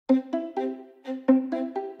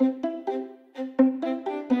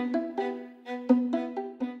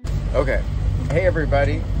Okay, hey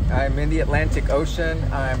everybody, I'm in the Atlantic Ocean.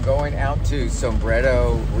 I'm going out to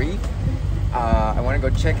Sombrero Reef. I want to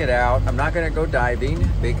go check it out. I'm not going to go diving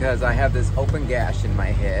because I have this open gash in my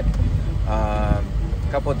head. A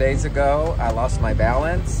couple of days ago, I lost my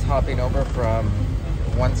balance hopping over from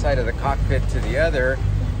one side of the cockpit to the other,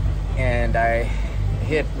 and I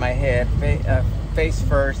hit my head face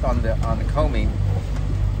first on the combing.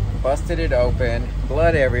 Busted it open,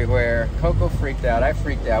 blood everywhere. Coco freaked out, I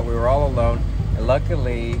freaked out. We were all alone, and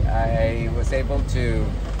luckily I was able to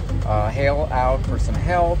hail out for some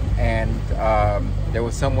help, and there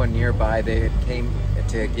was someone nearby that came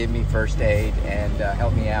to give me first aid and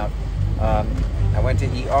help me out. I went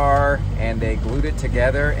to ER and they glued it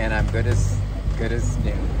together, and I'm good as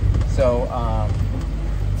new. So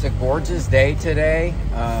it's a gorgeous day today.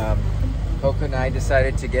 Coco and I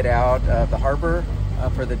decided to get out of the harbor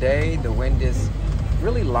for the day. The wind is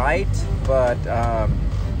really light, but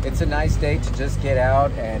it's a nice day to just get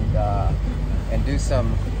out and do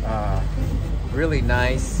some really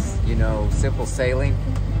nice, you know, simple sailing.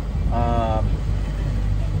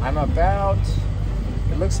 I'm about,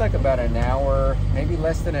 it looks like about an hour, maybe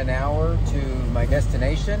less than an hour to my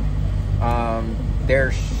destination.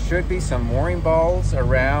 There should be some mooring balls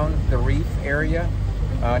around the reef area.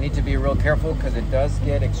 I need to be real careful because it does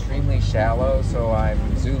get extremely shallow, so I'm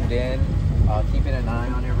zoomed in, keeping an eye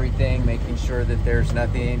on everything, making sure that there's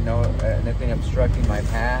nothing obstructing my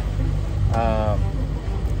path.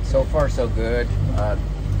 So far so good.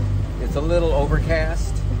 It's a little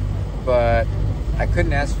overcast, but I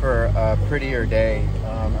couldn't ask for a prettier day.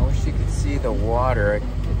 I wish you could see the water.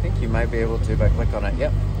 I think you might be able to if I click on it.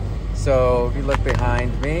 Yep. So if you look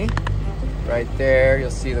behind me, right there,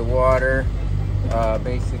 you'll see the water.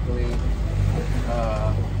 Basically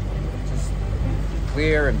just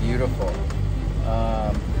clear and beautiful.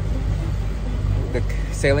 The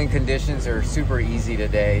sailing conditions are super easy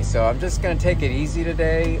today, so I'm just going to take it easy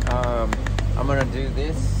today. I'm going to do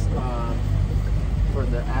this for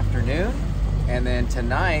the afternoon, and then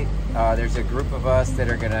tonight there's a group of us that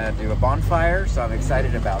are going to do a bonfire, so I'm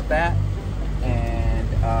excited about that. And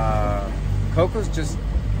Coco's just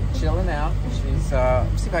chilling out. She's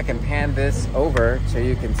see if I can pan this over so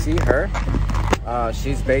you can see her.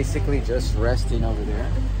 She's basically just resting over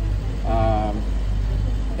there.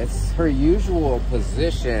 It's her usual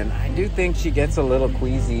position. I do think she gets a little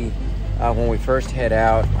queasy when we first head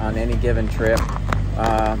out on any given trip,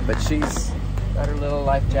 but she's got her little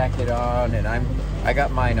life jacket on, and I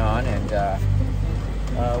got mine on, and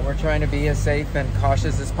we're trying to be as safe and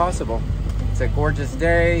cautious as possible. It's a gorgeous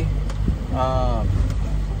day.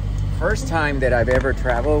 First time that I've ever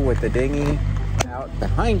traveled with the dinghy out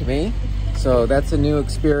behind me, so that's a new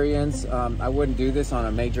experience. I wouldn't do this on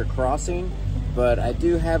a major crossing, but I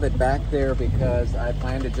do have it back there because I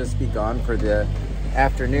plan to just be gone for the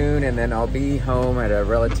afternoon, and then I'll be home at a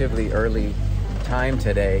relatively early time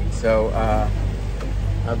today, so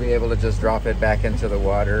I'll be able to just drop it back into the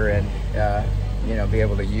water and you know, be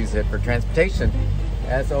able to use it for transportation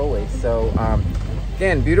as always. So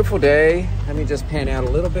again, beautiful day. Let me just pan out a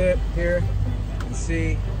little bit here. You can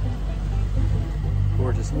see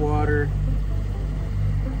gorgeous water.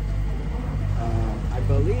 I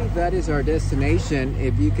believe that is our destination.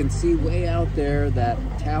 If you can see way out there, that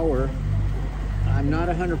tower, I'm not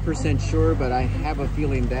 100% sure, but I have a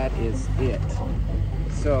feeling that is it.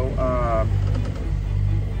 So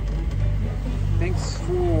thanks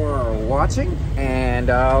for watching, and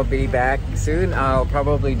I'll be back soon. I'll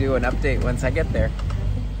probably do an update once I get there.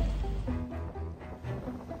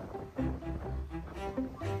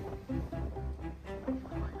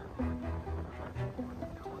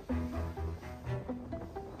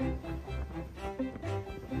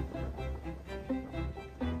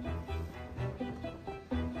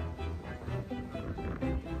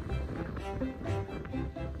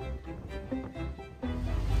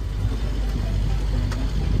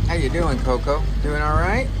 How you doing, Coco? Doing all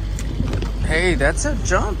right? Hey, that's a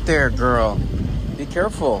jump there, girl. Be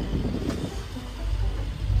careful.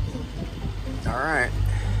 All right.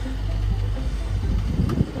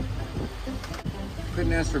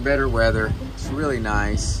 Couldn't ask for better weather. It's really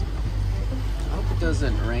nice. I hope it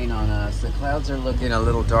doesn't rain on us. The clouds are looking a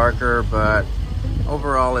little darker, but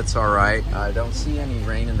overall it's all right. I don't see any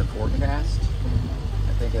rain in the forecast.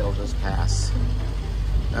 I think it'll just pass.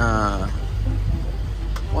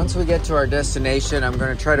 Once we get to our destination, I'm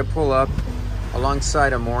going to try to pull up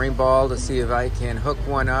alongside a mooring ball to see if I can hook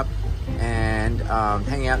one up and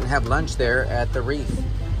hang out and have lunch there at the reef.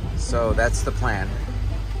 So that's the plan.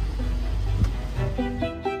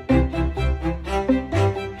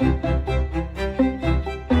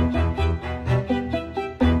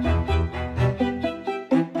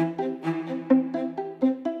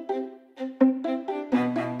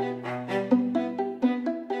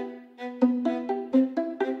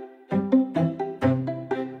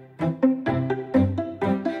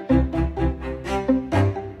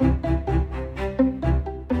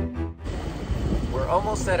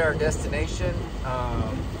 almost at our destination.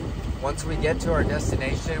 Once we get to our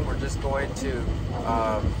destination, we're just going to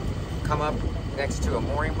come up next to a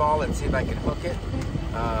mooring ball and see if I can hook it.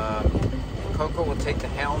 Coco will take the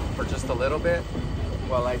helm for just a little bit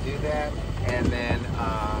while I do that, and then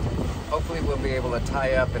hopefully we'll be able to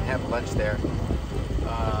tie up and have lunch there.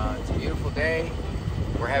 It's a beautiful day.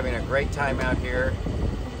 We're having a great time out here.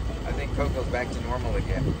 I think Coco's back to normal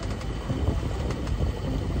again.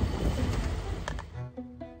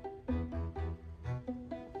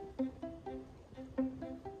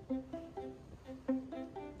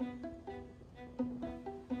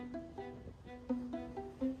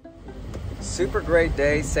 Super great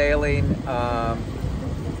day sailing.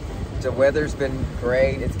 The weather's been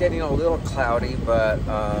great. It's getting a little cloudy, but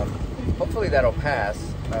hopefully that'll pass.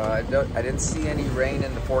 I didn't see any rain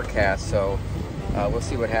in the forecast, so we'll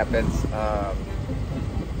see what happens.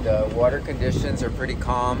 The water conditions are pretty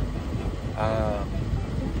calm.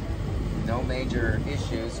 No major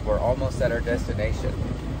issues. We're almost at our destination.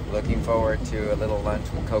 Looking forward to a little lunch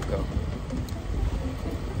with Coco.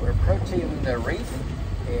 We're approaching the reef.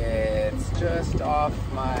 It's just off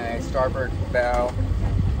my starboard bow.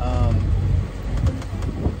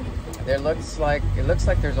 It looks like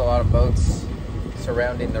there's a lot of boats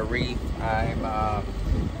surrounding the reef. I'm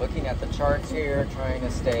looking at the charts here, trying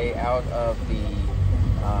to stay out of the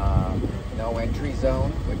no entry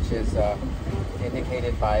zone, which is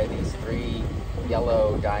indicated by these 3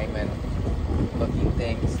 yellow diamond looking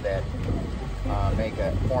things that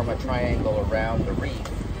form a triangle around the reef.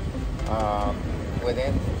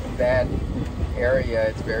 Within that area,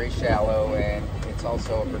 it's very shallow, and it's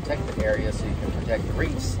also a protected area, so you can protect the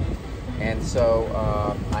reefs. And so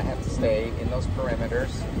I have to stay in those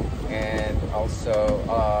perimeters, and also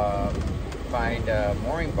find a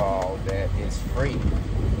mooring ball that is free.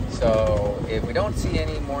 So if we don't see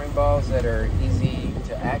any mooring balls that are easy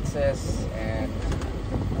to access and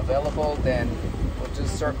available, then we'll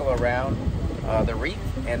just circle around the reef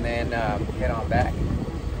and then head on back.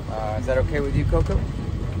 Is that okay with you, Coco?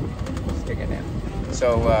 Stick it in.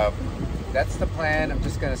 So that's the plan. I'm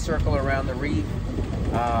just going to circle around the reef,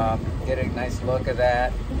 get a nice look at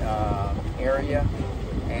that area,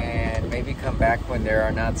 and maybe come back when there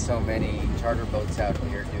are not so many charter boats out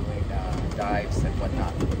here doing dives and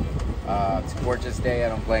whatnot. It's a gorgeous day. I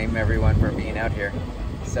don't blame everyone for being out here.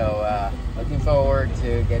 So looking forward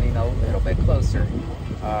to getting a little bit closer.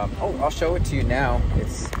 Oh, I'll show it to you now.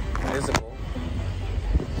 It's visible.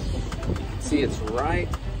 See, it's right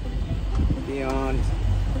beyond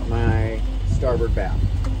my starboard bow,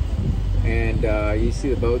 and you see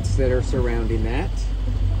the boats that are surrounding that,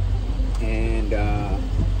 and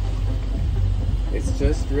it's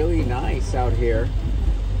just really nice out here,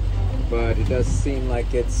 but it does seem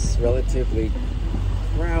like it's relatively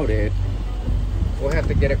crowded. We'll have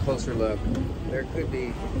to get a closer look. There could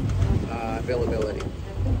be availability.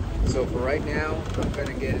 So for right now, I'm going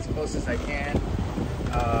to get as close as I can.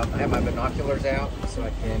 I have my binoculars out so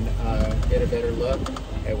I can get a better look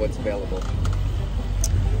at what's available.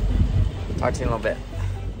 Talk to you in a little bit.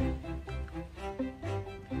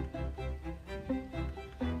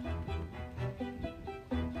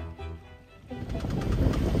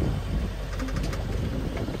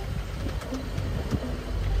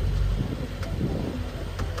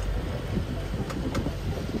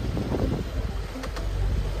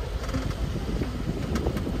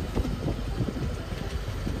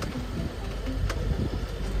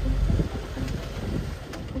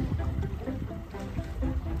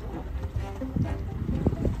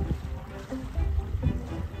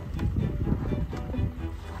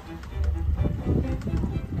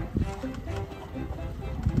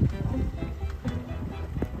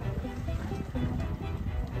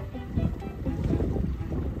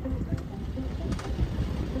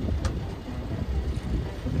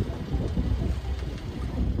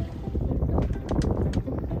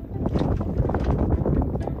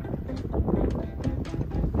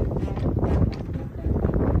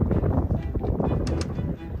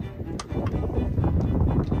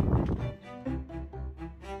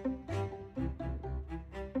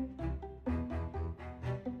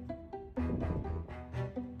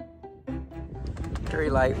 Very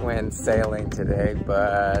light wind sailing today,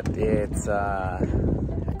 but it's a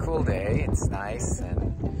cool day. It's nice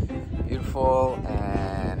and beautiful,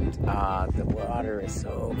 and the water is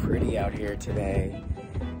so pretty out here today,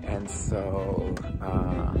 and so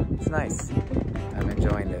it's nice. I'm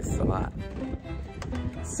enjoying this a lot.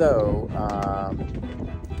 So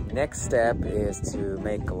next step is to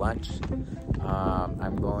make lunch.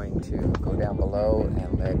 I'm going to go down below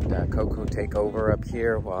and let Coco take over up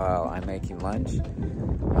here while I'm making lunch.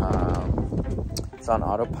 It's on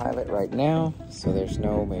autopilot right now, so there's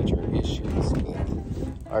no major issues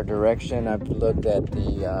with our direction. I've looked at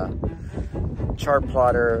the chart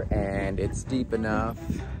plotter, and it's deep enough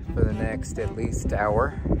for the next at least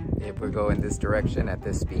hour if we go in this direction at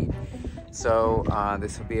this speed. So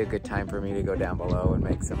this will be a good time for me to go down below and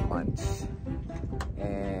make some lunch.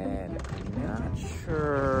 And I'm not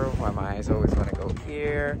sure why my eyes always want to go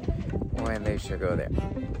here when they should go there.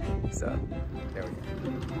 So there we go.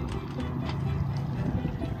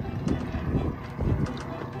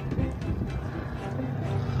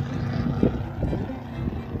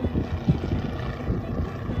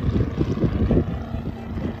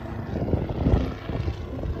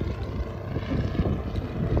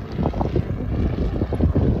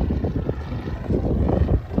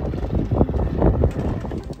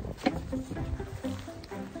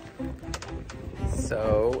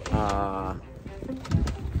 So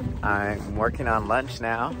I'm working on lunch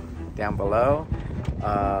now down below.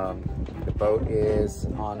 The boat is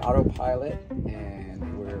on autopilot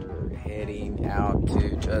and we're heading out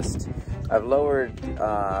to just, I've lowered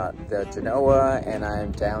the Genoa and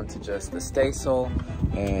I'm down to just the staysail,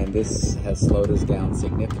 and this has slowed us down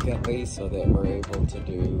significantly so that we're able to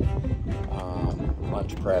do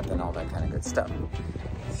lunch prep and all that kind of good stuff.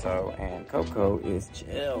 So, and Coco is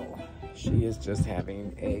chill. She is just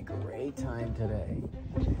having a great time today.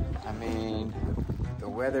 I mean, the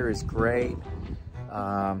weather is great.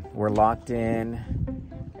 We're locked in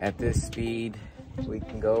at this speed. We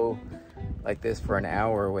can go like this for an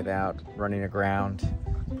hour without running aground,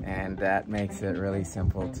 and that makes it really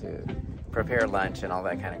simple to prepare lunch and all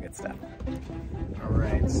that kind of good stuff. All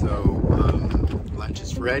right, so lunch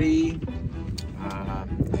is ready.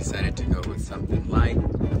 Decided to go with something light.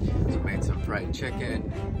 So made some fried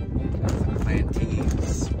chicken, some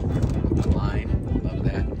plantains with the lime, love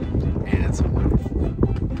that, and some water.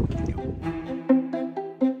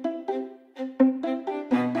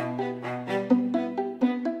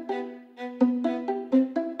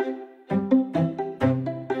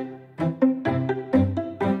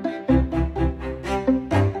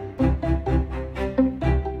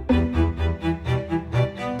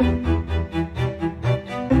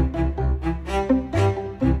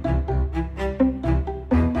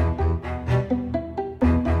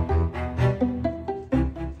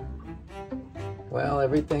 Well,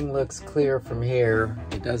 everything looks clear from here.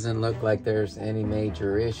 It doesn't look like there's any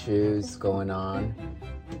major issues going on.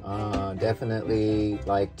 Definitely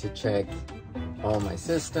like to check all my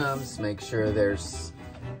systems, make sure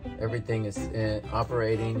everything is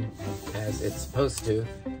operating as it's supposed to,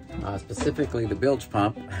 specifically the bilge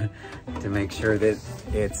pump to make sure that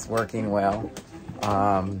it's working well.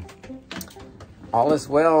 All is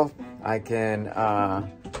well. I can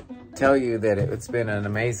tell you that it's been an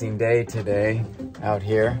amazing day today out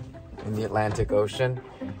here in the Atlantic Ocean,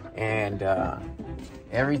 and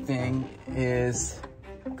everything is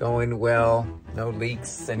going well, no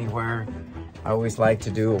leaks anywhere. I always like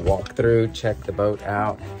to do a walkthrough, check the boat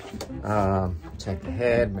out, check the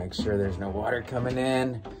head, make sure there's no water coming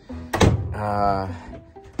in.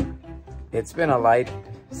 It's been a light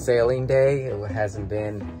sailing day. It hasn't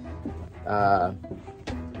been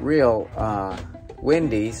real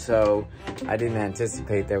windy, so I didn't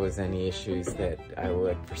anticipate there was any issues that I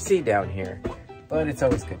would foresee down here, but it's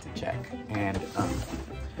always good to check. And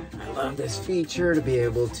I love this feature to be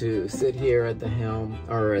able to sit here at the helm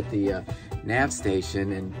or at the nav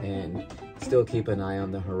station and still keep an eye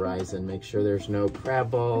on the horizon, make sure there's no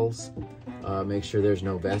crab balls, make sure there's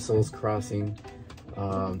no vessels crossing.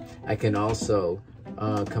 I can also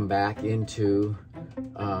come back into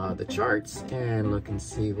the charts and look and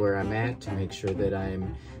see where I'm at to make sure that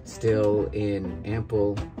I'm still in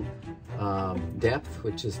ample depth,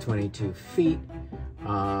 which is 22 feet.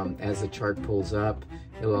 As the chart pulls up,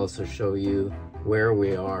 it'll also show you where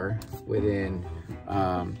we are within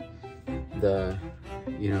the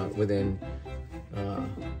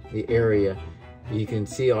area. You can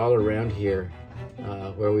see all around here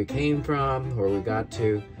where we came from, where we got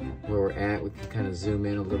to, where we're at. We can kind of zoom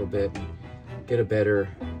in a little bit and get a better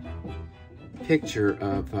picture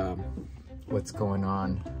of what's going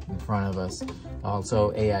on in front of us.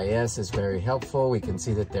 Also, AIS is very helpful. We can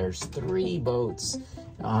see that there's 3 boats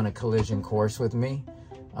on a collision course with me.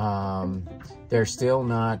 They're still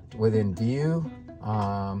not within view,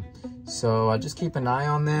 so I'll just keep an eye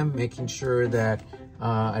on them, making sure that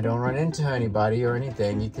I don't run into anybody or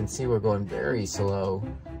anything. You can see we're going very slow.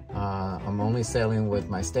 I'm only sailing with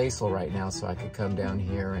my staysail right now, so I could come down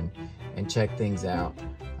here and check things out.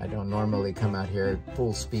 I don't normally come out here at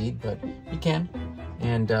full speed, but you can.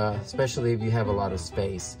 and especially if you have a lot of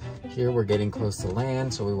space. Here we're getting close to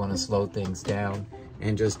land, so we want to slow things down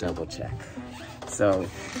and just double check. So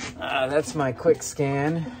that's my quick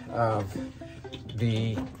scan of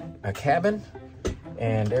the cabin,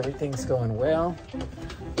 and everything's going well.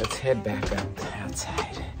 Let's head back up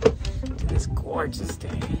outside to this gorgeous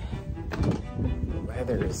day. The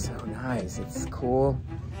weather is so nice, it's cool.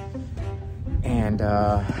 And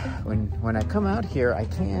when I come out here, I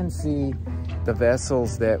can see the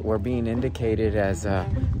vessels that were being indicated as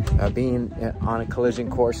being on a collision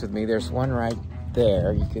course with me. There's one right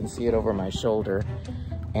there. You can see it over my shoulder.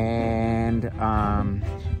 And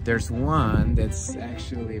there's one that's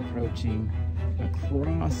actually approaching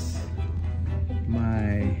across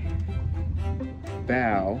my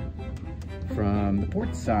bow from the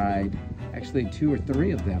port side. Actually 2 or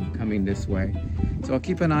 3 of them coming this way. So I'll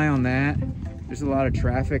keep an eye on that. There's a lot of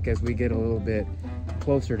traffic as we get a little bit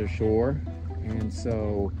closer to shore. And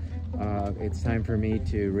so it's time for me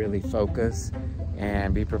to really focus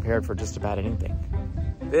and be prepared for just about anything.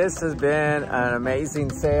 This has been an amazing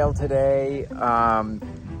sail today.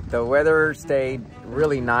 The weather stayed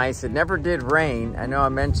really nice. It never did rain. I know I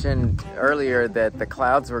mentioned earlier that the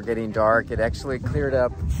clouds were getting dark. It actually cleared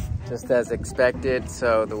up just as expected.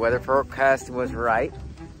 So the weather forecast was right.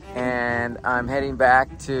 And I'm heading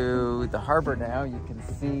back to the harbor now. You can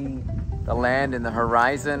see the land in the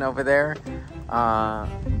horizon over there.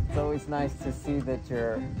 It's always nice to see that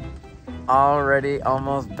you're already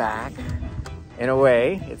almost back. In a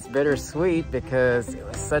way, it's bittersweet because it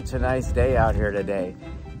was such a nice day out here today.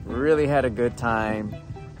 Really had a good time.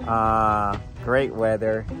 Great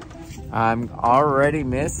weather. I'm already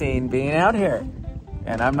missing being out here,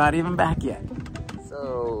 and I'm not even back yet.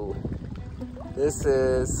 So this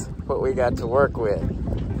is what we got to work with.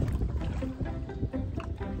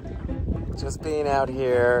 Just being out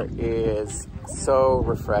here is so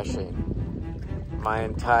refreshing. My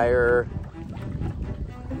entire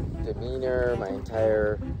demeanor, my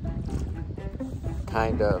entire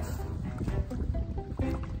kind of,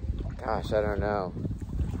 gosh, I don't know.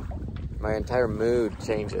 My entire mood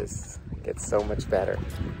changes. It gets so much better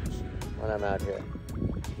when I'm out here.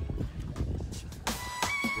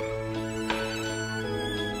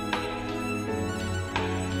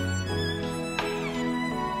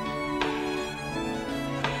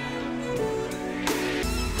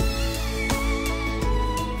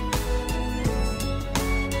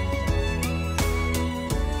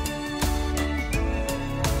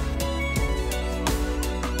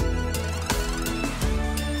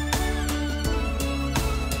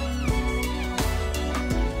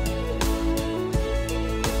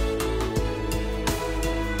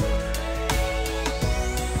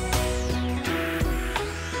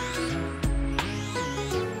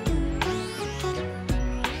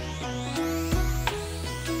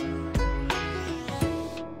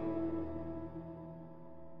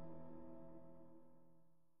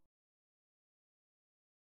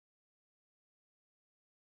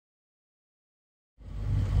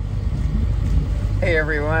 Hey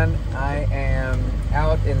everyone, I am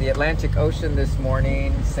out in the Atlantic Ocean this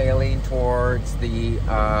morning, sailing towards the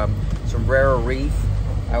Sombrero Reef.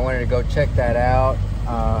 I wanted to go check that out.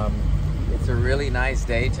 It's a really nice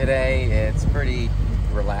day today. It's pretty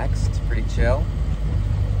relaxed, pretty chill.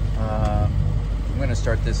 I'm gonna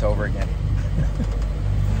start this over again.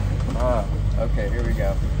 Okay, here we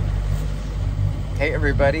go. Hey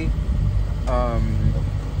everybody.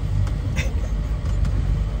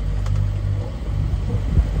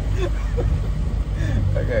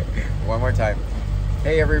 Okay, one more time.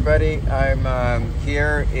 Hey everybody, I'm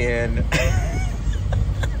here in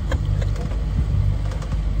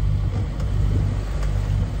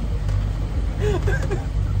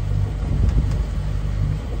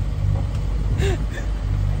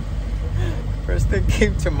first thing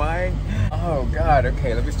came to mind. Oh God,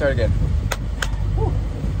 okay, let me start again.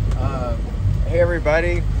 Hey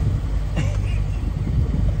everybody.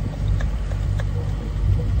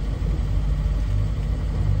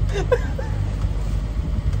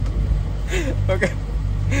 Okay,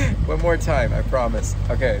 one more time, I promise.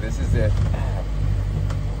 Okay, this is it.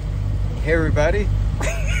 Hey everybody.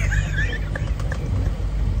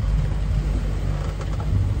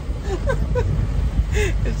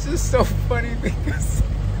 It's just so funny because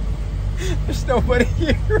there's nobody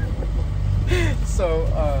here. So,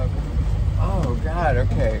 oh God,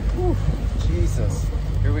 okay. Whew, Jesus.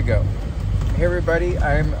 Here we go. Hey everybody,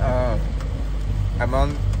 I'm on I'm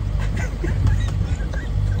on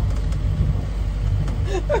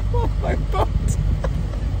my boat.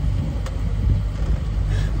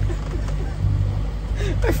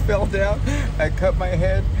 I fell down. I cut my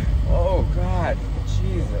head. Oh God,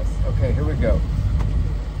 Jesus. Okay, here we go.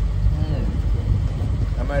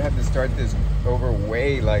 I might have to start this over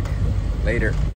way like later.